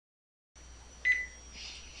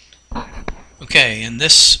Okay, in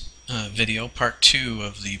this video, part 2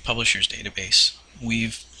 of the publisher's database,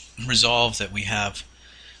 we've resolved that we have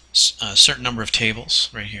a certain number of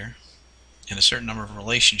tables right here and a certain number of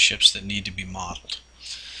relationships that need to be modeled.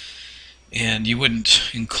 And you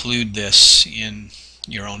wouldn't include this in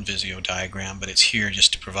your own Visio diagram, but it's here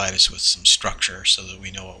just to provide us with some structure so that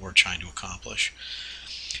we know what we're trying to accomplish.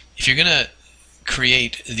 If you're going to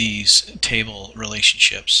create these table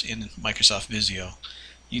relationships in Microsoft Visio,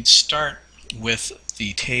 you'd start with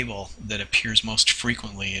the table that appears most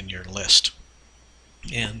frequently in your list.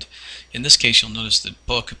 And in this case, you'll notice that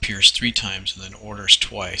book appears 3 times and then orders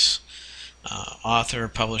twice. Author,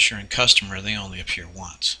 publisher, and customer, they only appear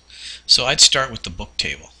once. So I'd start with the book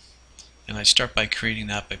table. And I'd start by creating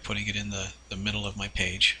that by putting it in the middle of my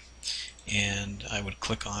page. And I would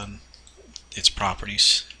click on its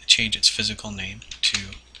properties, change its physical name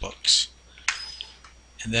to books.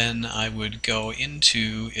 And then I would go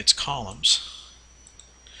into its columns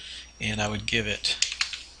and I would give it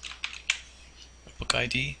a book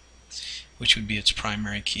ID, which would be its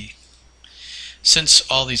primary key. Since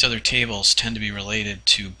all these other tables tend to be related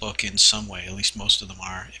to book in some way, at least most of them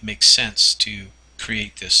are, it makes sense to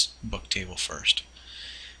create this book table first.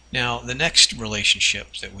 Now the next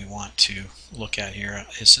relationship that we want to look at here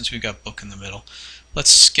is, since we've got book in the middle,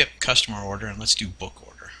 let's skip customer order and let's do book order.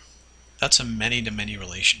 That's a many-to-many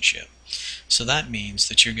relationship. So that means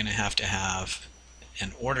that you're going to have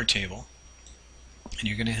an order table and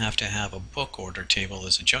you're going to have a book order table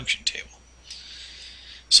as a junction table.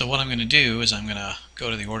 So what I'm going to do is I'm going to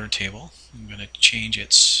go to the order table. I'm going to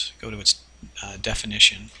go to its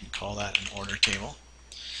definition and call that an order table.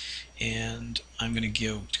 And I'm going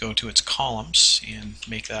to go to its columns and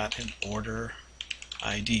make that an order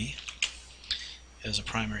ID as a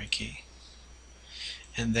primary key.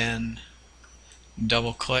 And then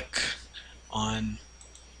double click on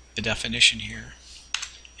the definition here,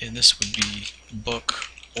 and this would be book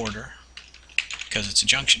order because it's a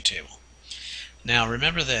junction table. Now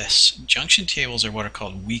remember this, junction tables are what are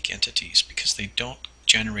called weak entities because they don't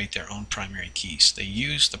generate their own primary keys. They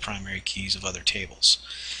use the primary keys of other tables.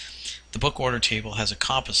 The book order table has a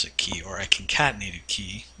composite key or a concatenated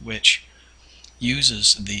key which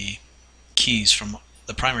uses the keys from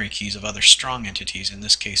the primary keys of other strong entities, in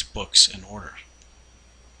this case books and order.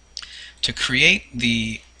 To create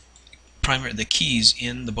the keys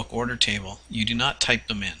in the book order table, you do not type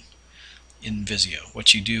them in Visio.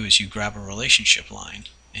 What you do is you grab a relationship line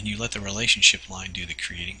and you let the relationship line do the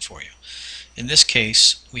creating for you. In this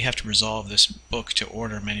case, we have to resolve this book to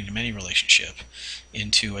order many-to-many relationship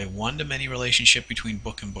into a one-to-many relationship between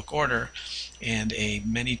book and book order and a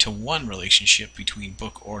many-to-one relationship between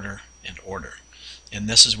book order and order. And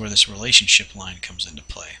this is where this relationship line comes into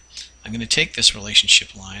play. I'm going to take this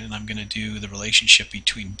relationship line and I'm going to do the relationship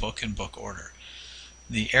between book and book order.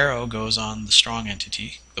 The arrow goes on the strong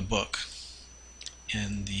entity, the book,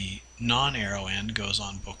 and the non-arrow end goes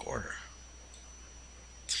on book order.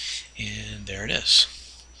 And there it is.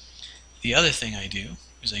 The other thing I do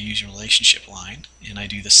is I use a relationship line and I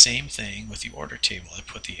do the same thing with the order table. I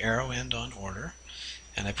put the arrow end on order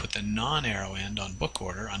and I put the non-arrow end on book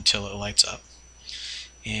order until it lights up,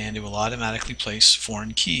 and it will automatically place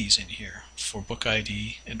foreign keys in here for book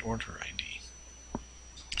ID and order ID.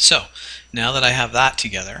 So now that I have that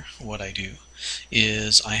together, what I do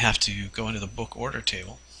is I have to go into the book order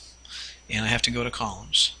table and I have to go to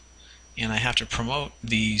columns and I have to promote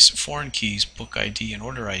these foreign keys, book ID and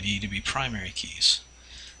order ID, to be primary keys.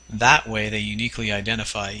 That way they uniquely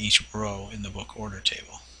identify each row in the book order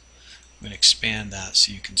table. I'm going to expand that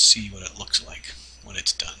so you can see what it looks like when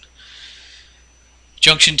it's done.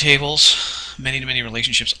 Junction tables, many-to-many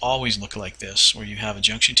relationships always look like this, where you have a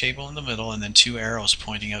junction table in the middle and then 2 arrows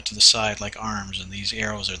pointing out to the side like arms, and these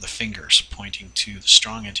arrows are the fingers pointing to the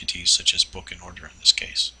strong entities such as book and order in this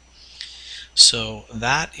case. So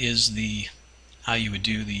that is how you would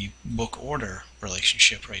do the book order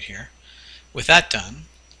relationship right here. With that done,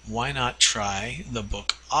 why not try the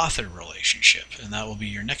book author relationship? And that will be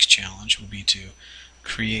your next challenge, will be to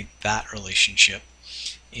create that relationship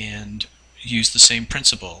and use the same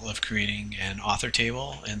principle of creating an author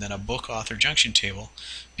table and then a book author junction table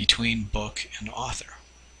between book and author.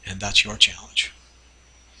 And that's your challenge.